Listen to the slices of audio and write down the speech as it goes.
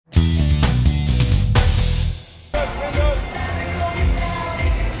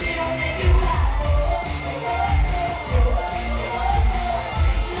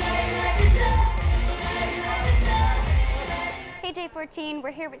J-14.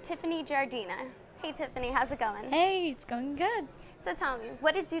 We're here with Tiffany Giardina. Hey Tiffany, how's it going? Hey, it's going good. So tell me,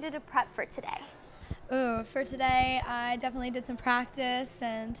 what did you do to prep for today? Ooh, for today, I definitely did some practice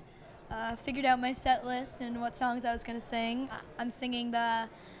and figured out my set list and what songs I was going to sing. I'm singing the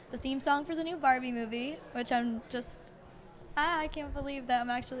theme song for the new Barbie movie, which I can't believe that I'm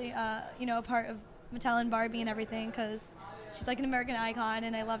actually, a part of Mattel and Barbie and everything, because she's like an American icon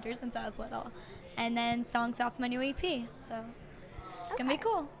and I loved her since I was little. And then songs off my new EP, so it's going to be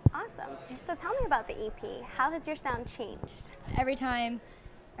cool. Awesome. So tell me about the EP. How has your sound changed? Every time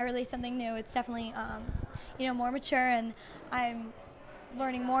I release something new, it's definitely, more mature, and I'm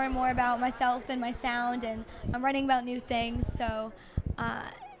learning more and more about myself and my sound, and I'm writing about new things. So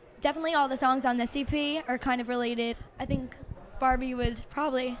definitely all the songs on this EP are kind of related. I think Barbie would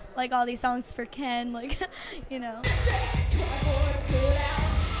probably like all these songs for Ken,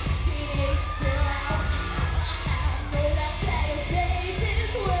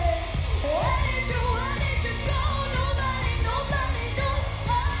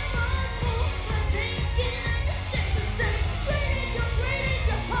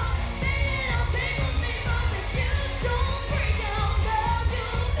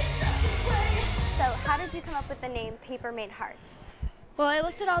 How did you come up with the name Paper Made Hearts? Well, I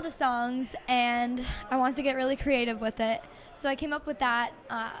looked at all the songs and I wanted to get really creative with it. So I came up with that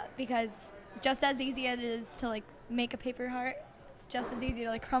because just as easy as it is to make a paper heart, it's just as easy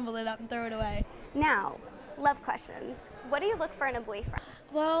to crumble it up and throw it away. Now, love questions. What do you look for in a boyfriend?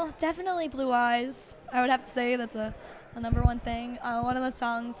 Well, definitely blue eyes. I would have to say that's a number one thing. One of the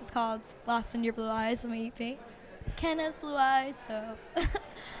songs, it's called Lost in Your Blue Eyes on my EP. Ken has blue eyes, so...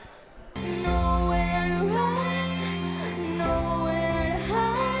 Nowhere to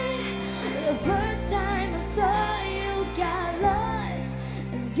hide. The first time I saw you, got lost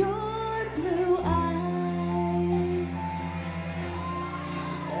in your blue eyes.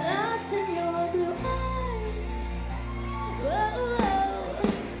 Lost in your blue eyes. Whoa.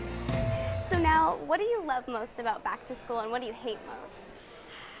 So now, what do you love most about back to school, and what do you hate most?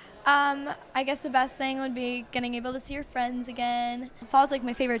 I guess the best thing would be getting able to see your friends again. Fall's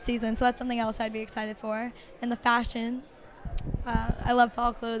my favorite season, so that's something else I'd be excited for. And the fashion. I love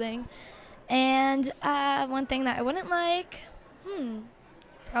fall clothing. And one thing that I wouldn't like,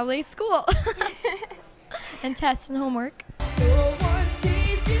 probably school. And tests and homework.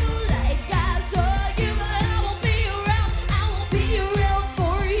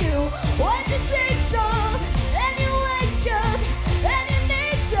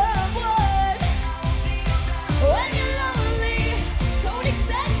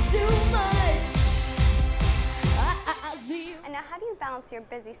 How do you balance your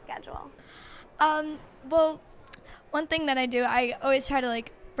busy schedule? Well, one thing that I do, I always try to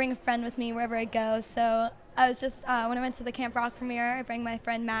bring a friend with me wherever I go. So I was just, when I went to the Camp Rock premiere, I bring my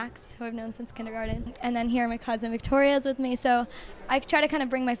friend Max, who I've known since kindergarten. And then here my cousin Victoria's with me. So I try to kind of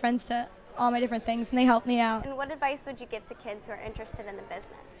bring my friends to all my different things, and they help me out. And what advice would you give to kids who are interested in the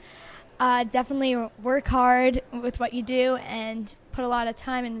business? Definitely work hard with what you do and put a lot of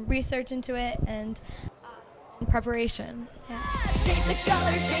time and research into it and preparation. Yeah. Change the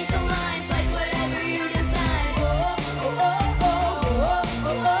colors, change the lines, like whatever you design.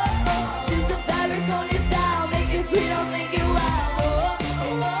 Choose the fabric on your style, make it sweet or make it wild.